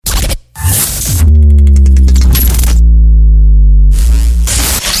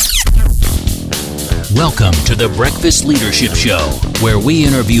Welcome to the Breakfast Leadership Show, where we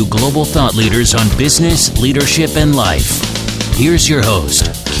interview global thought leaders on business, leadership, and life. Here's your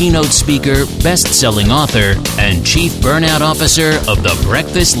host, keynote speaker, best-selling author, and chief burnout officer of the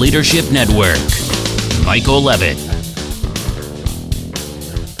Breakfast Leadership Network, Michael Levitt.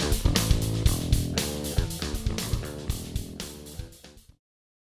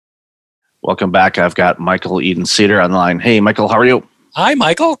 Welcome back. I've got Michael Eden-Cedar on the line. Hey, Michael, how are you? Hi,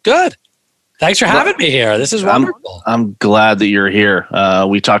 Michael. Good. Thanks for having me here. This is wonderful. I'm glad that you're here.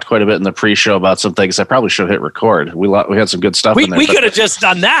 We talked quite a bit in the pre-show about some things. I probably should have hit record. We had some good stuff in there. We could have just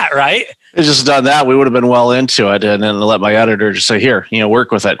done that, right? It's just done that. We would have been well into it, and then let my editor just say, "Here, work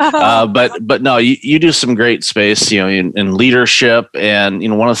with it." But no, you do some great space, in leadership, and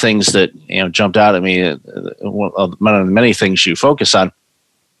one of the things that jumped out at me, one of the many things you focus on,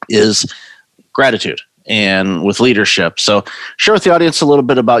 is gratitude. And with leadership. So share with the audience a little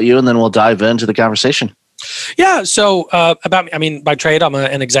bit about you, and then we'll dive into the conversation. Yeah. So about me, by trade, I'm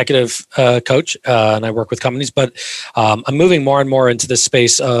an executive coach, and I work with companies, but I'm moving more and more into the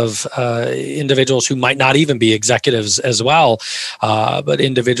space of individuals who might not even be executives as well, but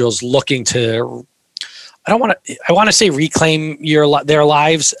individuals looking to, I want to say reclaim their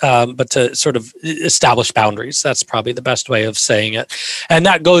lives, but to sort of establish boundaries. That's probably the best way of saying it. And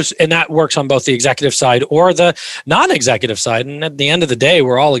that works on both the executive side or the non-executive side. And at the end of the day,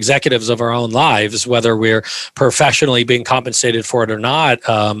 we're all executives of our own lives, whether we're professionally being compensated for it or not.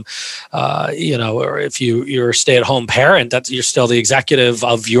 Or if you're a stay-at-home parent, you're still the executive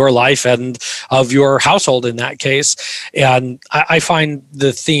of your life and of your household in that case. And I find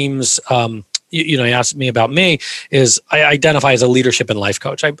the themes, you asked me about me, is I identify as a leadership and life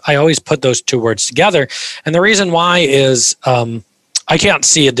coach. I always put those two words together. And the reason why is I can't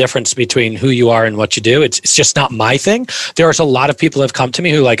see a difference between who you are and what you do. It's just not my thing. There's a lot of people who have come to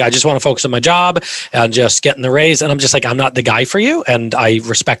me who I just want to focus on my job and just getting the raise. And I'm just I'm not the guy for you. And I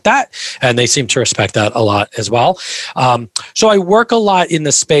respect that. And they seem to respect that a lot as well. So I work a lot in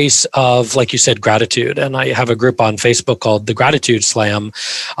the space of, like you said, gratitude. And I have a group on Facebook called the Gratitude Slam.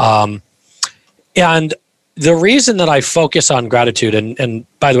 And the reason that I focus on gratitude, and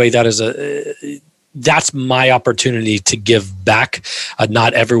by the way, that's my opportunity to give back.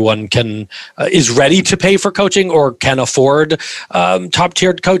 Not everyone is ready to pay for coaching or can afford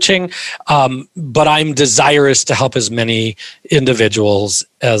top-tiered coaching, but I'm desirous to help as many individuals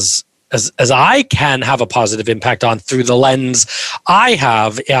as I can have a positive impact on through the lens I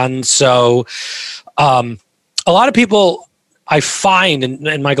have. And so a lot of people, I find,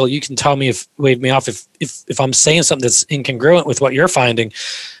 and Michael, you can tell me wave me off if I'm saying something that's incongruent with what you're finding,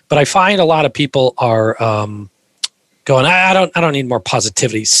 but I find a lot of people are going, I don't need more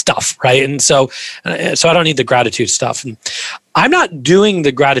positivity stuff, right? And so I don't need the gratitude stuff. And I'm not doing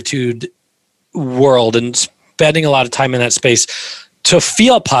the gratitude world and spending a lot of time in that space to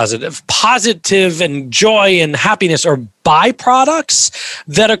feel positive and joy and happiness are byproducts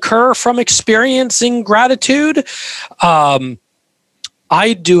that occur from experiencing gratitude.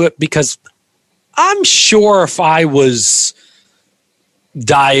 I do it because I'm sure if I was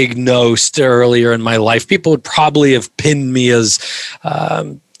diagnosed earlier in my life, people would probably have pinned me as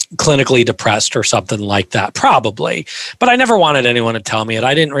clinically depressed or something like that, probably. But I never wanted anyone to tell me it.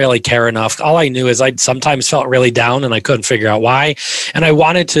 I didn't really care enough. All I knew is I sometimes felt really down and I couldn't figure out why. And I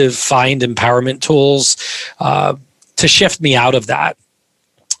wanted to find empowerment tools to shift me out of that.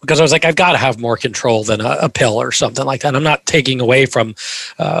 Because I was like, I've got to have more control than a pill or something like that. I'm not taking away from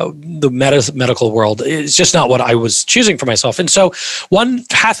the medical world. It's just not what I was choosing for myself. And so one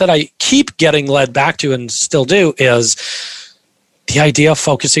path that I keep getting led back to and still do is the idea of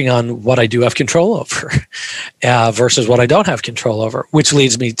focusing on what I do have control over versus what I don't have control over, which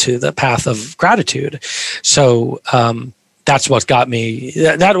leads me to the path of gratitude. So that's what got me.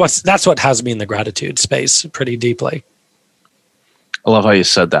 That's what has me in the gratitude space pretty deeply. I love how you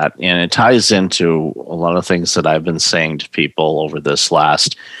said that. And it ties into a lot of things that I've been saying to people over this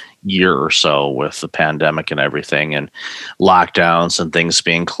last year or so with the pandemic and everything and lockdowns and things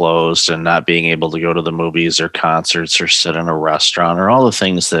being closed and not being able to go to the movies or concerts or sit in a restaurant or all the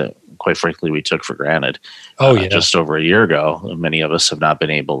things that, quite frankly, we took for granted just over a year ago. Many of us have not been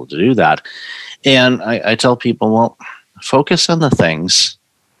able to do that. And I tell people, well, focus on the things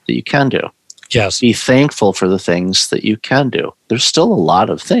that you can do. Yes. Be thankful for the things that you can do. There's still a lot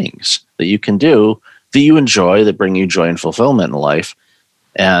of things that you can do that you enjoy, that bring you joy and fulfillment in life.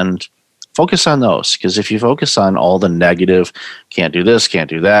 And focus on those. Because if you focus on all the negative, can't do this, can't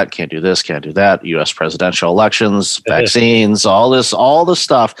do that, can't do this, can't do that, U.S. presidential elections, vaccines, all the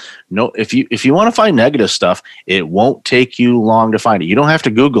stuff. No, if you want to find negative stuff, it won't take you long to find it. You don't have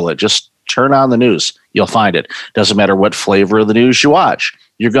to Google it. Just turn on the news, you'll find it. Doesn't matter what flavor of the news you watch,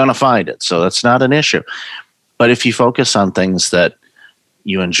 you're going to find it. So that's not an issue. But if you focus on things that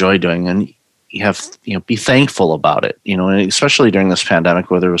you enjoy doing, and you have, be thankful about it, and especially during this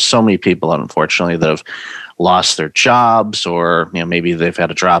pandemic where there was so many people, unfortunately, that have lost their jobs, or, maybe they've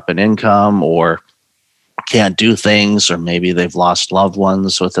had a drop in income, or can't do things, or maybe they've lost loved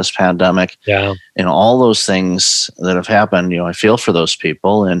ones with this pandemic. Yeah. All those things that have happened, I feel for those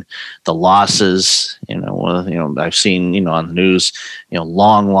people, and the losses, I've seen, on the news,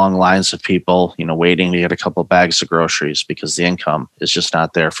 long lines of people, waiting to get a couple bags of groceries because the income is just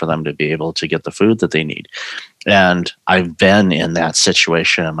not there for them to be able to get the food that they need. And I've been in that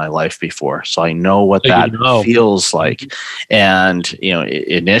situation in my life before, so I know what that feels like. And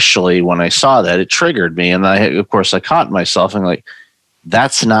initially when I saw that, it triggered me, and I caught myself and like,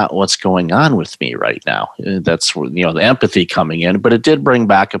 that's not what's going on with me right now. That's the empathy coming in, but it did bring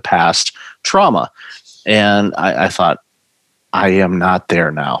back a past trauma, and I thought, I am not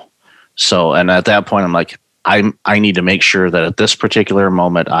there now. So, and at that point, I'm like, I need to make sure that at this particular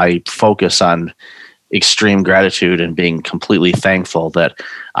moment, I focus on extreme gratitude and being completely thankful that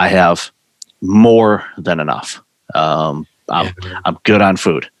I have more than enough. I'm good on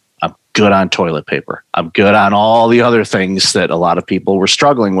food. I'm good on toilet paper. I'm good on all the other things that a lot of people were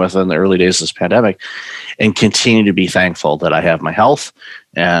struggling with in the early days of this pandemic, and continue to be thankful that I have my health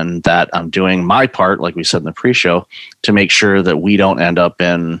and that I'm doing my part, like we said in the pre-show, to make sure that we don't end up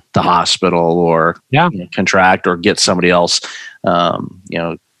in the hospital or contract or get somebody else,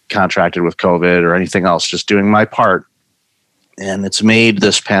 contracted with COVID or anything else, just doing my part. And it's made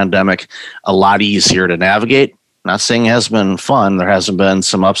this pandemic a lot easier to navigate. Not saying it has been fun. There hasn't been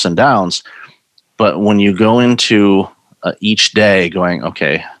some ups and downs, but when you go into each day going,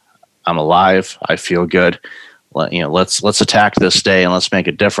 okay, I'm alive, I feel good. Let's attack this day and let's make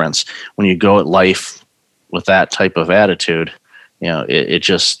a difference. When you go at life with that type of attitude, it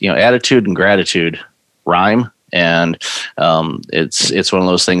just, attitude and gratitude rhyme. And it's one of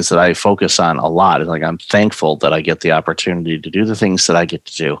those things that I focus on a lot. It's like, I'm thankful that I get the opportunity to do the things that I get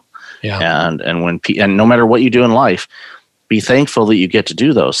to do. Yeah. And no matter what you do in life, be thankful that you get to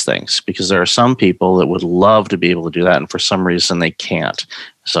do those things, because there are some people that would love to be able to do that, and for some reason they can't.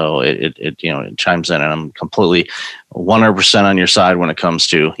 So it chimes in, and I'm completely 100% on your side when it comes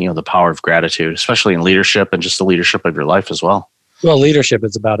to, the power of gratitude, especially in leadership and just the leadership of your life as well. Well, leadership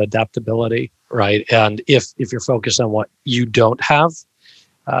is about adaptability, right? And if you're focused on what you don't have,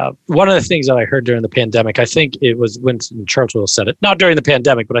 one of the things that I heard during the pandemic, I think it was Winston Churchill said it, not during the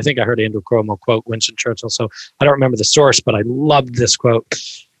pandemic, but I think I heard Andrew Cuomo quote Winston Churchill. So I don't remember the source, but I loved this quote.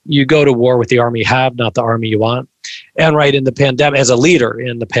 You go to war with the army you have, not the army you want. And right in the pandemic, as a leader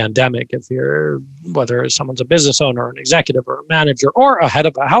in the pandemic, whether someone's a business owner, an executive or a manager, or a head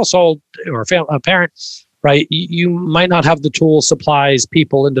of a household or a parent, right? You might not have the tools, supplies,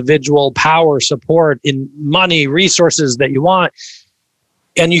 people, individual power, support in money, resources that you want.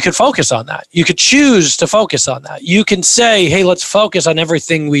 And you could focus on that. You could choose to focus on that. You can say, hey, let's focus on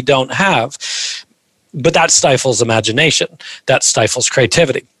everything we don't have. But that stifles imagination. That stifles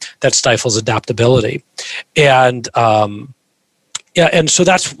creativity. That stifles adaptability. And and so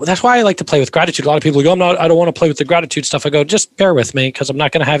that's why I like to play with gratitude. A lot of people go, I don't want to play with the gratitude stuff. I go, just bear with me, because I'm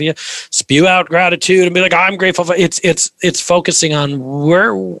not going to have you spew out gratitude and be like, I'm grateful for it's focusing on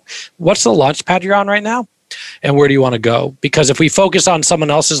what's the launch pad you're on right now, and where do you want to go? Because if we focus on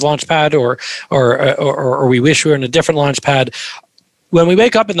someone else's launch pad, or we wish we were in a different launch pad, when we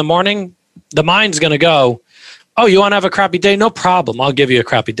wake up in the morning, the mind's going to go, oh, you want to have a crappy day? No problem. I'll give you a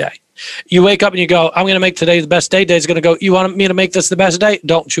crappy day. You wake up and you go, I'm going to make today the best day. Day's going to go, you want me to make this the best day?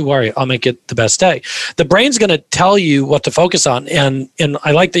 Don't you worry. I'll make it the best day. The brain's going to tell you what to focus on. And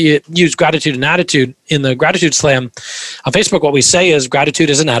I like that you use gratitude and attitude in the Gratitude Slam on Facebook. What we say is gratitude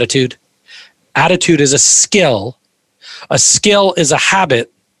is an attitude. Attitude is a skill. A skill is a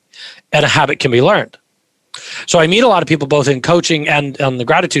habit, and a habit can be learned. So I meet a lot of people both in coaching and on the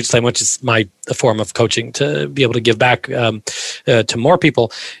Gratitude Slam, which is a form of coaching to be able to give back to more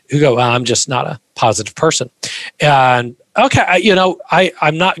people who go, I'm just not a positive person. And okay,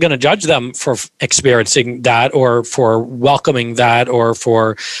 I'm not going to judge them for experiencing that, or for welcoming that, or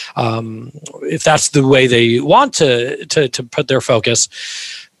for if that's the way they want to put their focus.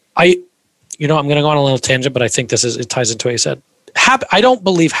 I'm going to go on a little tangent, but I think it ties into what you said. I don't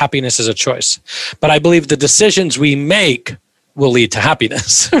believe happiness is a choice, but I believe the decisions we make will lead to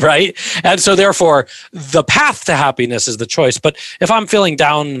happiness, right? And so therefore, the path to happiness is the choice. But if I'm feeling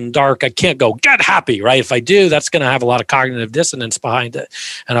down and dark, I can't go get happy, right? If I do, that's going to have a lot of cognitive dissonance behind it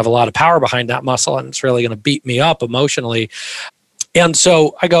and have a lot of power behind that muscle, and it's really going to beat me up emotionally. And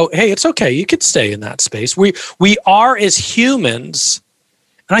so I go, hey, it's okay. You could stay in that space. We are as humans,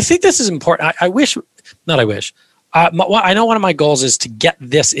 and I think this is important. I know one of my goals is to get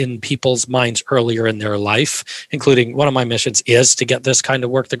this in people's minds earlier in their life, including one of my missions is to get this kind of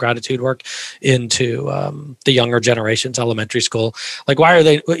work, the gratitude work, into the younger generations, elementary school. Like, why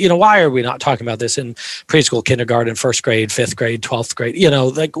are we not talking about this in preschool, kindergarten, first grade, 5th grade, 12th grade?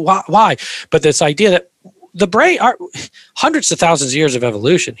 Like why? But this idea that the brain are hundreds of thousands of years of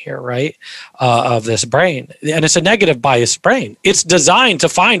evolution here, right? Of this brain. And it's a negative bias brain. It's designed to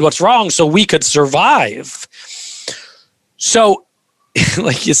find what's wrong so we could survive. So,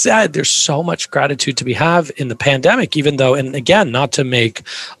 like you said, there's so much gratitude to be have in the pandemic, even though, and again, not to make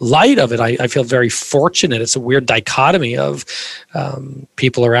light of it, I feel very fortunate. It's a weird dichotomy of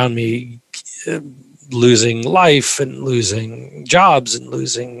people around me losing life and losing jobs and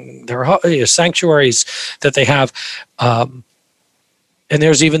losing their sanctuaries that they have. And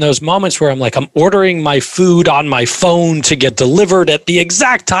there's even those moments where I'm like, I'm ordering my food on my phone to get delivered at the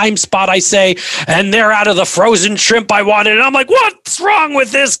exact time spot I say, and they're out of the frozen shrimp I wanted. And I'm like, what's wrong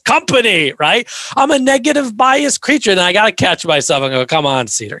with this company, right? I'm a negative bias creature, and I got to catch myself and go, come on,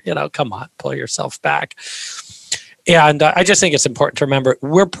 Cedar, come on, pull yourself back. And I just think it's important to remember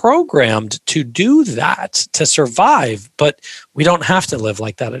we're programmed to do that, to survive, but we don't have to live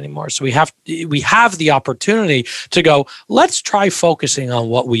like that anymore. So we have the opportunity to go, let's try focusing on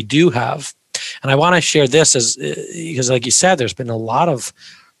what we do have. And I want to share this because like you said, there's been a lot of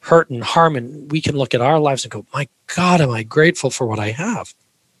hurt and harm, and we can look at our lives and go, my God, am I grateful for what I have?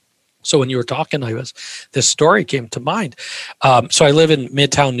 So when you were talking, this story came to mind. So I live in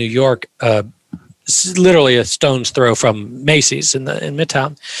Midtown, New York, literally a stone's throw from Macy's in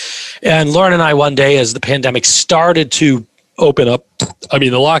Midtown. And Lauren and I, one day, as the pandemic started to open up, the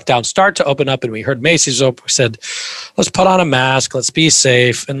lockdown started to open up, and we heard Macy's open. We said, let's put on a mask, let's be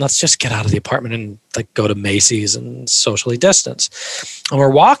safe, and let's just get out of the apartment and go to Macy's and socially distance. And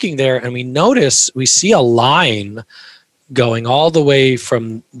we're walking there, and we see a line going all the way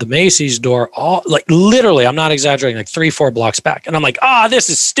from the Macy's door, literally, I'm not exaggerating, 3-4 blocks back. And I'm like, this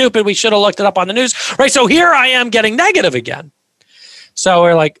is stupid. We should have looked it up on the news. Right. So here I am getting negative again. So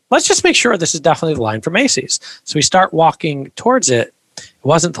we're like, let's just make sure this is definitely the line for Macy's. So we start walking towards it. It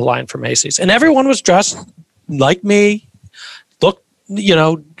wasn't the line for Macy's. And everyone was dressed like me, looked,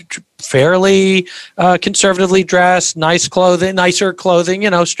 fairly conservatively dressed, nicer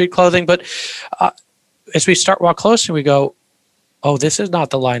clothing, street clothing. But as we walk closer, we go, oh, this is not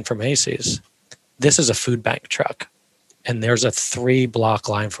the line for Macy's. This is a food bank truck. And there's a 3-block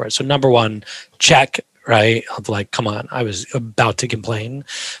line for it. So number one, check, right? Of come on, I was about to complain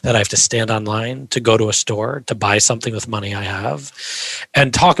that I have to stand online to go to a store to buy something with money I have,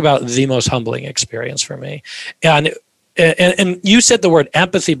 and talk about the most humbling experience for me. And you said the word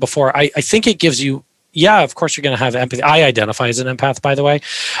empathy before. I think it gives you, of course you're going to have empathy. I identify as an empath, by the way.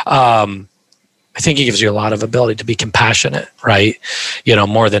 I think it gives you a lot of ability to be compassionate, right?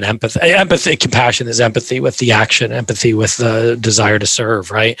 More than empathy. Empathy, compassion is empathy with the action, empathy with the desire to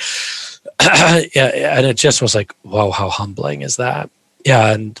serve, right? And it just was like, whoa, how humbling is that?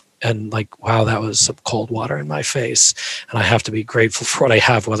 Yeah, and wow, that was some cold water in my face. And I have to be grateful for what I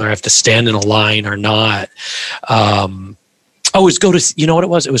have, whether I have to stand in a line or not. You know what it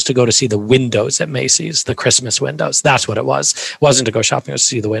was? It was to go to see the windows at Macy's, the Christmas windows. That's what it was. It wasn't to go shopping, it was to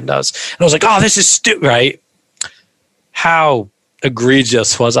see the windows. And I was like, this is stupid, right? How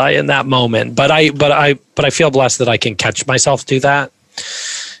egregious was I in that moment? But I feel blessed that I can catch myself do that.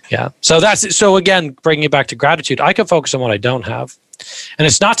 Yeah. So again, bringing it back to gratitude, I can focus on what I don't have. And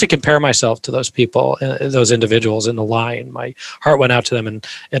it's not to compare myself to those people, those individuals in the line. My heart went out to them, and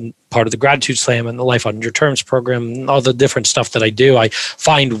part of the Gratitude Slam and the Life on Your Terms program, and all the different stuff that I do, I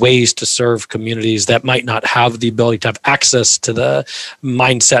find ways to serve communities that might not have the ability to have access to the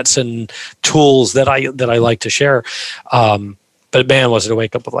mindsets and tools that I like to share. But man, was it a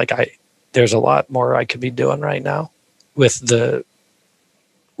wake up of there's a lot more I could be doing right now with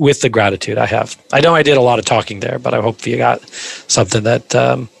the gratitude I have. I know I did a lot of talking there, but I hope you got something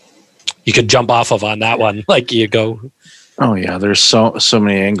that you could jump off of on that one. You go. Oh yeah, there's so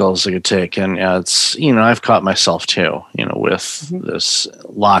many angles I could take, and it's I've caught myself too, with this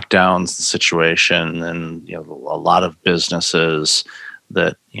lockdown situation, and a lot of businesses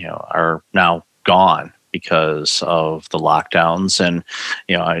that are now gone because of the lockdowns. And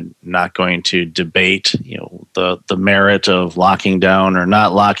I'm not going to debate the merit of locking down or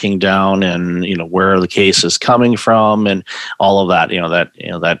not locking down, and where the case is coming from, and all of that.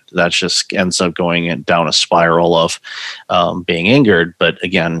 That just ends up going down a spiral of being angered. But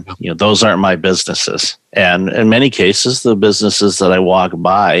again, those aren't my businesses, and in many cases, the businesses that I walk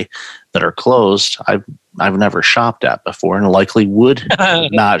by that are closed, I've never shopped at before, and likely would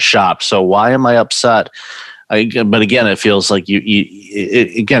not shop. So why am I upset? But again, it feels like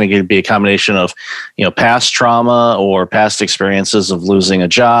it could be a combination of, past trauma or past experiences of losing a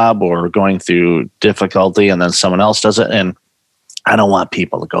job or going through difficulty, and then someone else does it. And I don't want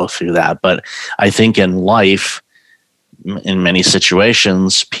people to go through that. But I think in life, in many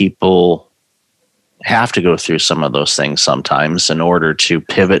situations, people have to go through some of those things sometimes in order to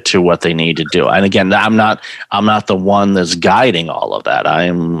pivot to what they need to do. And again, I'm not the one that's guiding all of that.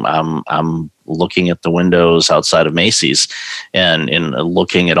 I'm looking at the windows outside of Macy's and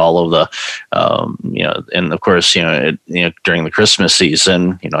looking at all of the, and of course, during the Christmas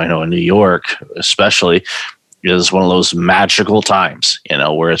season, I know in New York, especially, is one of those magical times,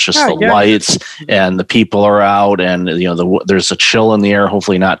 where it's just lights and the people are out, and there's a chill in the air.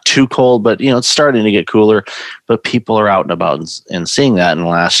 Hopefully not too cold, but it's starting to get cooler. But people are out and about and seeing that. And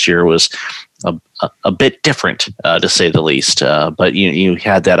last year was a bit different, to say the least. But you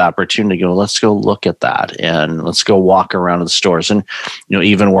had that opportunity to go, let's go look at that, and let's go walk around the stores. And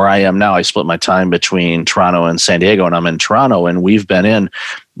even where I am now, I split my time between Toronto and San Diego, and I'm in Toronto, and we've been in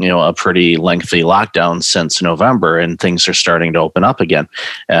a pretty lengthy lockdown since November, and things are starting to open up again.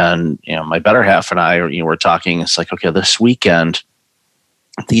 And my better half and I were talking. It's like, okay, this weekend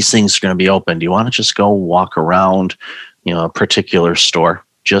these things are going to be open. Do you want to just go walk around a particular store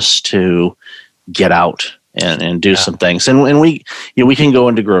just to get out and do some things? And we can go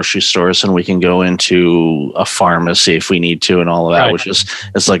into grocery stores, and we can go into a pharmacy if we need to, and all of that, right. Which is,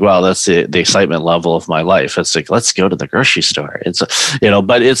 it's like, wow, that's the excitement level of my life. It's like, let's go to the grocery store. It's,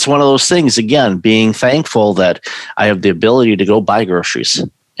 but it's one of those things, again, being thankful that I have the ability to go buy groceries,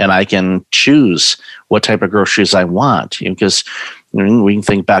 and I can choose what type of groceries I want, because we can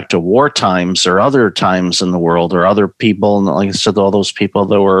think back to war times or other times in the world, or other people, and like I said, all those people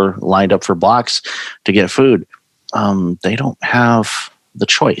that were lined up for blocks to get food. They don't have the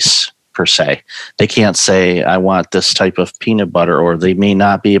choice per se. They can't say, I want this type of peanut butter, or they may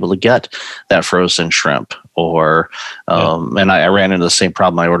not be able to get that frozen shrimp. Or, and I ran into the same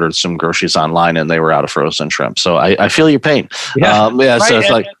problem. I ordered some groceries online, and they were out of frozen shrimp. So I feel your pain. Right. So it's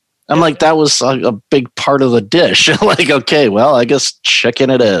like, I'm like, that was a big part of the dish. Like, okay, well, I guess chicken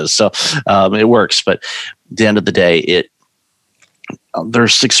it is. So it works. But at the end of the day,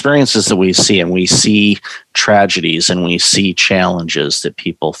 there's experiences that we see, and we see tragedies, and we see challenges that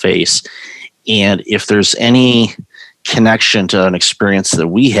people face. And if there's any connection to an experience that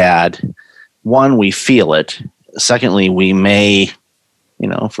we had, one, we feel it. Secondly, we may,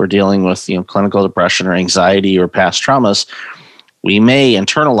 if we're dealing with, clinical depression or anxiety or past traumas, we may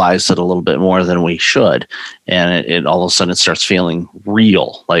internalize it a little bit more than we should. And it all of a sudden it starts feeling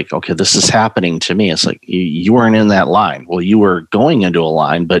real. Like, okay, this is happening to me. It's like, you weren't in that line. Well, you were going into a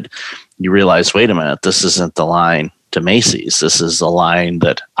line, but you realize, wait a minute, this isn't the line to Macy's. This is the line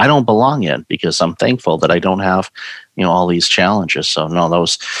that I don't belong in, because I'm thankful that I don't have, all these challenges. So no,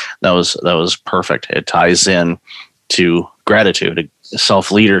 that was perfect. It ties in to gratitude,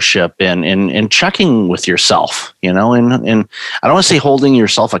 self-leadership, and checking with yourself, and I don't want to say holding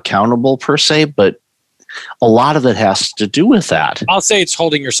yourself accountable per se, but a lot of it has to do with that. I'll say it's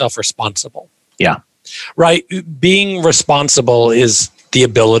holding yourself responsible. Yeah. Right. Being responsible is the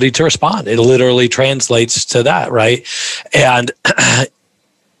ability to respond. It literally translates to that, right? And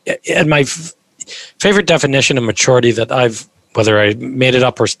my favorite definition of maturity that whether I made it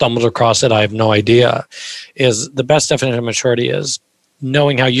up or stumbled across it, I have no idea, is the best definition of maturity is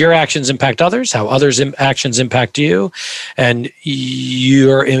knowing how your actions impact others, how others' actions impact you, and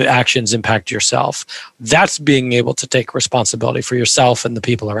your actions impact yourself. That's being able to take responsibility for yourself and the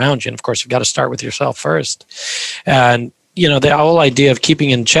people around you. And of course, you've got to start with yourself first. And, the whole idea of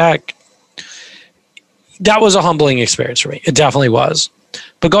keeping in check, that was a humbling experience for me. It definitely was.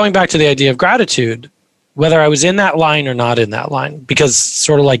 But going back to the idea of gratitude, whether I was in that line or not in that line, because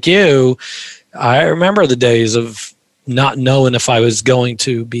sort of like you, I remember the days of not knowing if I was going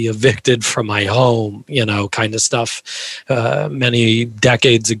to be evicted from my home, kind of stuff many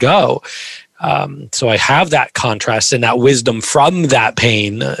decades ago. So I have that contrast and that wisdom from that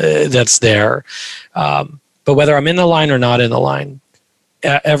pain that's there. But whether I'm in the line or not in the line,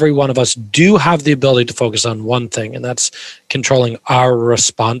 every one of us do have the ability to focus on one thing, and that's controlling our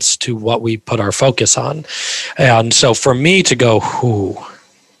response to what we put our focus on. And so for me to go,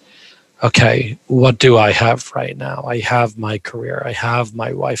 okay, what do I have right now? I have my career, I have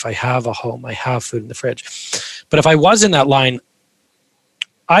my wife, I have a home, I have food in the fridge. But if I was in that line,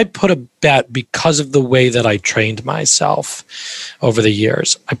 I put a bet because of the way that I trained myself over the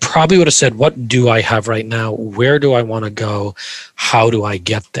years. I probably would have said, what do I have right now? Where do I want to go? How do I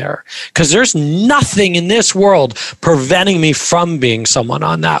get there? Because there's nothing in this world preventing me from being someone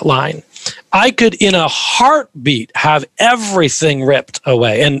on that line. I could, in a heartbeat, have everything ripped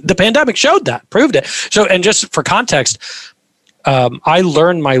away. And the pandemic showed that, proved it. So, and just for context, I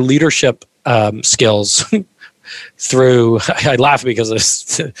learned my leadership skills through, I laugh because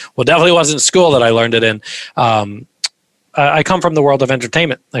definitely wasn't school that I learned it in. I come from the world of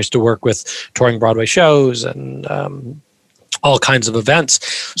entertainment. I used to work with touring Broadway shows and all kinds of events.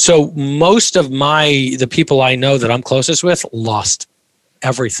 So most of the people I know that I'm closest with lost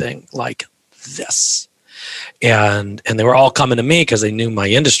everything like this. And they were all coming to me because they knew my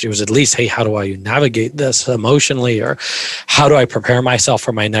industry was at least, hey, how do I navigate this emotionally? Or how do I prepare myself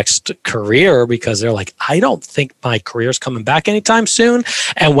for my next career? Because they're like, I don't think my career's coming back anytime soon.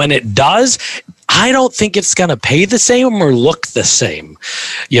 And when it does, I don't think it's going to pay the same or look the same,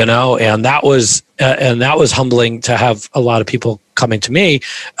 and that was humbling to have a lot of people coming to me,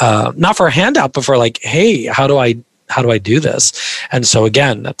 not for a handout, but for like, hey, how do I do this? And so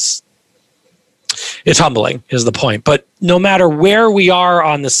again, it's humbling is the point. But no matter where we are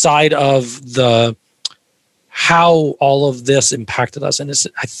on the side of how all of this impacted us, and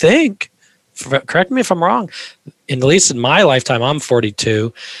I think, correct me if I'm wrong, at least in my lifetime, I'm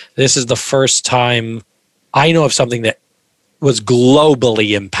 42, this is the first time I know of something that was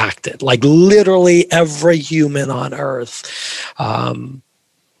globally impacted, like literally every human on earth. Man,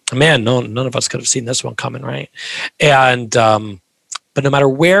 none of us could have seen this one coming, right? And but no matter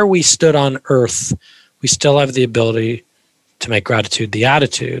where we stood on earth, we still have the ability to make gratitude the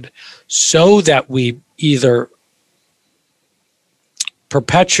attitude, so that we either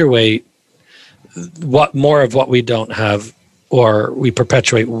perpetuate more of what we don't have, or we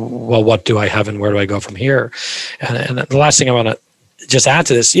perpetuate, well, what do I have and where do I go from here? And the last thing I want to just add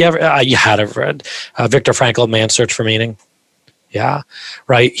to this, you had to have read Viktor Frankl, Man's Search for Meaning. Yeah,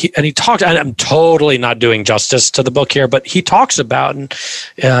 right. He talked, and I'm totally not doing justice to the book here, but he talks about,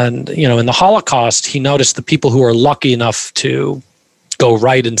 and in the Holocaust, he noticed the people who were lucky enough to go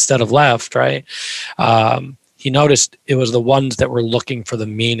right instead of left, right? He noticed it was the ones that were looking for the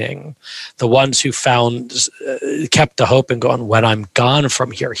meaning, the ones who kept the hope and going, when I'm gone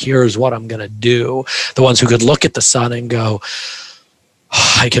from here, here's what I'm going to do. The ones who could look at the sun and go,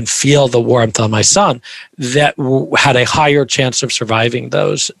 I can feel the warmth on my son, that had a higher chance of surviving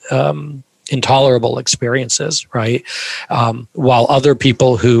those intolerable experiences, right? While other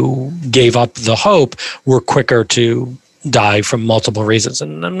people who gave up the hope were quicker to die from multiple reasons.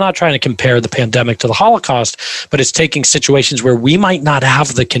 And I'm not trying to compare the pandemic to the Holocaust, but it's taking situations where we might not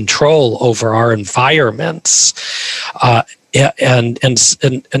have the control over our environments,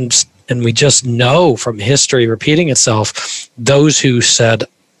 and we just know from history repeating itself, those who said,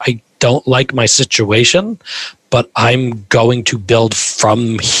 I don't like my situation, but I'm going to build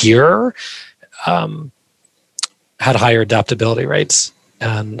from here, had higher adaptability rates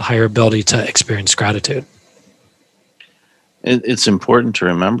and higher ability to experience gratitude. It's important to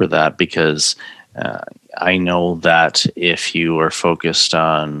remember that, because I know that if you are focused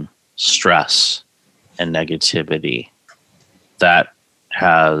on stress and negativity, that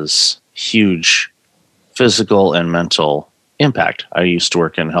has huge physical and mental impact. I used to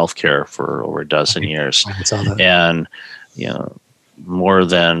work in healthcare for over a dozen years, and more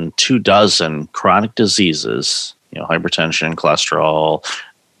than 24 chronic diseases, hypertension, cholesterol,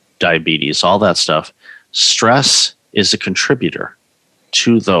 diabetes, all that stuff. Stress is a contributor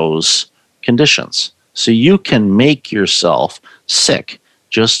to those conditions. So you can make yourself sick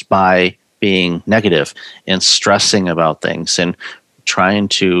just by being negative and stressing about things and trying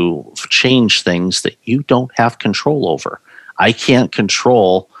to change things that you don't have control over. I can't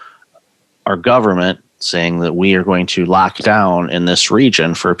control our government saying that we are going to lock down in this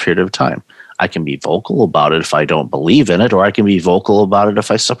region for a period of time. I can be vocal about it if I don't believe in it, or I can be vocal about it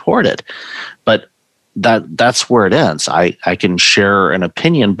if I support it. But that's where it ends. I can share an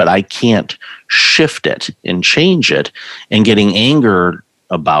opinion, but I can't shift it and change it. And getting angered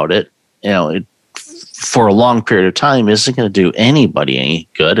about it, for a long period of time isn't going to do anybody any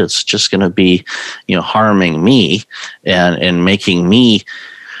good. It's just going to be, harming me and making me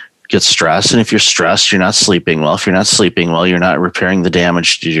get stressed. And if you're stressed, you're not sleeping well. If you're not sleeping well, you're not repairing the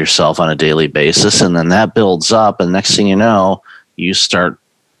damage to yourself on a daily basis. And then that builds up. And next thing you know, you start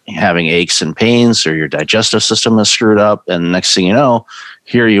having aches and pains, or your digestive system is screwed up. And next thing you know,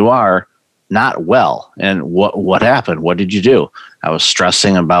 here you are not well. And what happened? What did you do? I was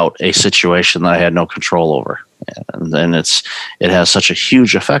stressing about a situation that I had no control over. And then it has such a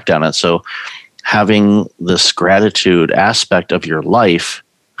huge effect on it. So having this gratitude aspect of your life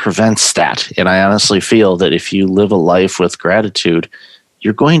prevents that. And I honestly feel that if you live a life with gratitude,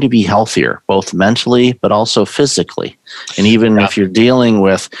 you're going to be healthier, both mentally, but also physically. And even if you're dealing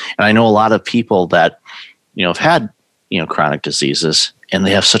with, and I know a lot of people that, have had, chronic diseases, and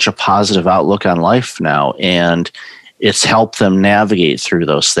they have such a positive outlook on life now, and it's helped them navigate through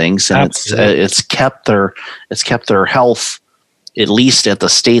those things. And it's kept their health, at least at the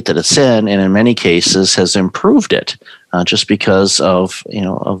state that it's in, and in many cases has improved it just because of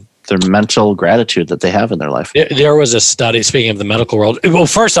their mental gratitude that they have in their life. There was a study, speaking of the medical world. Well,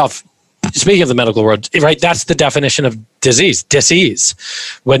 first off, speaking of the medical world, right? That's the definition of disease.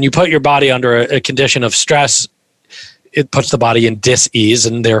 When you put your body under a condition of stress, it puts the body in dis-ease,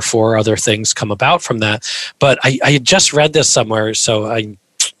 and therefore other things come about from that. But I had just read this somewhere, so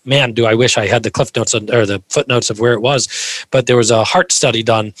do I wish I had the cliff notes or the footnotes of where it was. But there was a heart study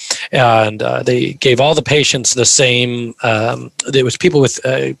done, and they gave all the patients the same. It was people with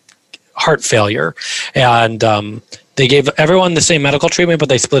heart failure, and they gave everyone the same medical treatment, but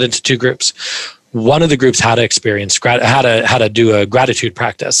they split into two groups. One of the groups had to experience had to do a gratitude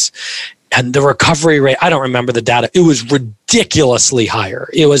practice. And the recovery rate, I don't remember the data. It was ridiculously higher.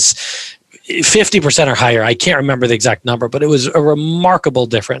 It was 50% or higher. I can't remember the exact number, but it was a remarkable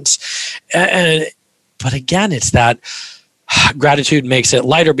difference. But again, it's that gratitude makes it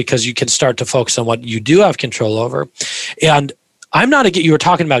lighter because you can start to focus on what you do have control over. And I'm not you were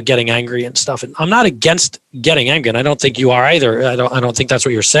talking about getting angry and stuff, and I'm not against getting angry, and I don't think you are either. I don't think that's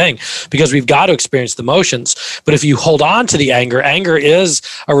what you're saying, because we've got to experience the emotions. But if you hold on to the anger is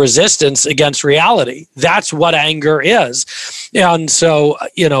a resistance against reality. That's what anger is. And so,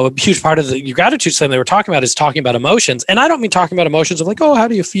 a huge part of your gratitude thing they were talking about is talking about emotions. And I don't mean talking about emotions of like, oh, how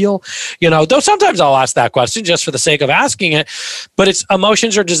do you feel? Though sometimes I'll ask that question just for the sake of asking it, but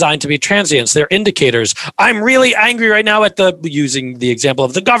emotions are designed to be transients. They're indicators. I'm really angry right now using the example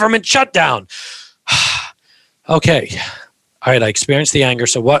of the government shutdown. Okay. All right. I experienced the anger.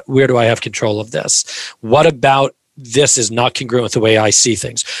 So where do I have control of this? What about this is not congruent with the way I see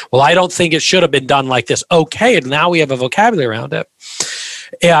things? Well, I don't think it should have been done like this. Okay. And now we have a vocabulary around it.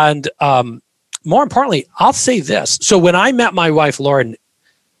 And more importantly, I'll say this. So when I met my wife, Lauren,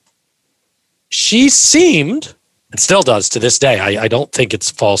 she seemed, and still does to this day, I don't think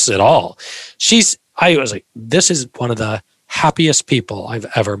it's false at all. I was like, this is one of the happiest people I've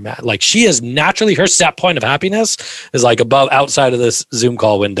ever met. Like, she is naturally, her set point of happiness is like outside of this Zoom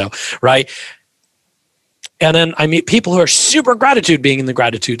call window, right? And then I meet people who are super gratitude being in the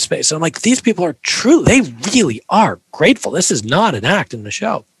gratitude space. And I'm like, these people are true. They really are grateful. This is not an act in the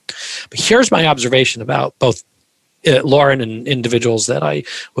show. But here's my observation about both Lauren and individuals that I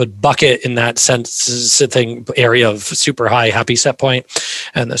would bucket in that area of super high happy set point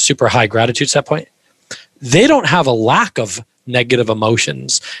and the super high gratitude set point. They don't have a lack of negative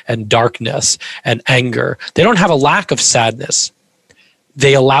emotions and darkness and anger. They don't have a lack of sadness.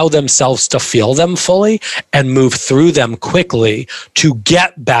 They allow themselves to feel them fully and move through them quickly to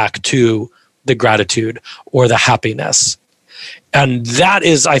get back to the gratitude or the happiness. And that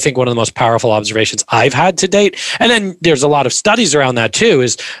is, I think, one of the most powerful observations I've had to date. And then there's a lot of studies around that too,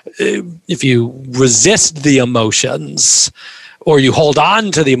 is if you resist the emotions or you hold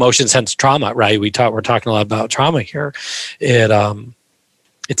on to the emotions, hence trauma, right? We're talking a lot about trauma here.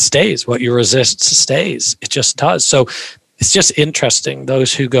 It stays. What you resist stays. It just does. So it's just interesting.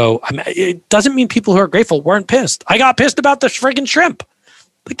 Those who go, it doesn't mean people who are grateful weren't pissed. I got pissed about the friggin' shrimp.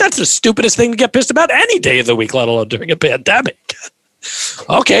 Like, that's the stupidest thing to get pissed about any day of the week, let alone during a pandemic.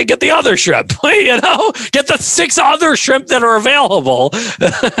 Okay, get the other shrimp, get the 6 other shrimp that are available,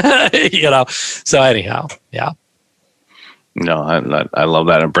 So anyhow, yeah. No, I love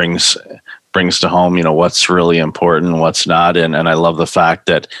that. It brings to home, what's really important, what's not. And I love the fact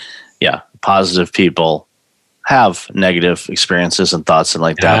that, positive people have negative experiences and thoughts and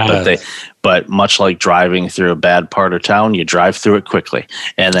like that, but much like driving through a bad part of town, you drive through it quickly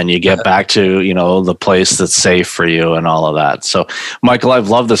and then you get back to, the place that's safe for you and all of that. So Michael, I've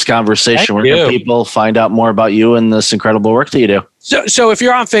loved this conversation. Where can people find out more about you and this incredible work that you do? So if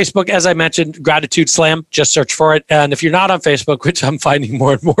you're on Facebook, as I mentioned, Gratitude Slam, just search for it. And if you're not on Facebook, which I'm finding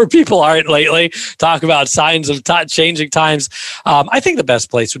more and more people aren't lately, talk about signs of changing times. I think the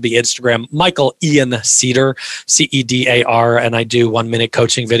best place would be Instagram, Michael Ian Cedar, Cedar. And I do 1-minute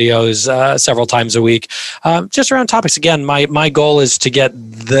coaching videos several times a week, just around topics. Again, my goal is to get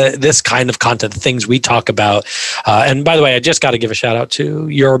this kind of content, the things we talk about. And by the way, I just got to give a shout out to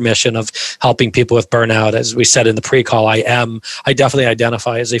your mission of helping people with burnout. As we said in the pre-call, I definitely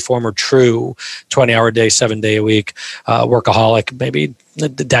identify as a former true 20-hour day, 7-day a week workaholic, maybe a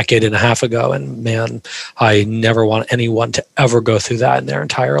decade and a half ago. And man, I never want anyone to ever go through that in their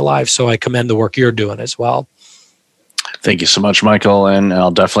entire life. So I commend the work you're doing as well. Thank you so much, Michael. And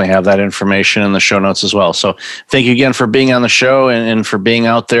I'll definitely have that information in the show notes as well. So thank you again for being on the show and for being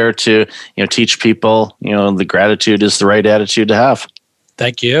out there to, teach people, the gratitude is the right attitude to have.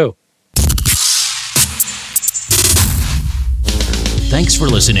 Thank you. Thanks for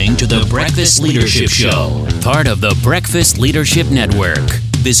listening to the Breakfast Leadership Show, part of the Breakfast Leadership Network.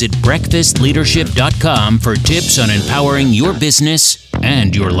 Visit breakfastleadership.com for tips on empowering your business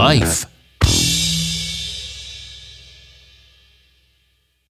and your life.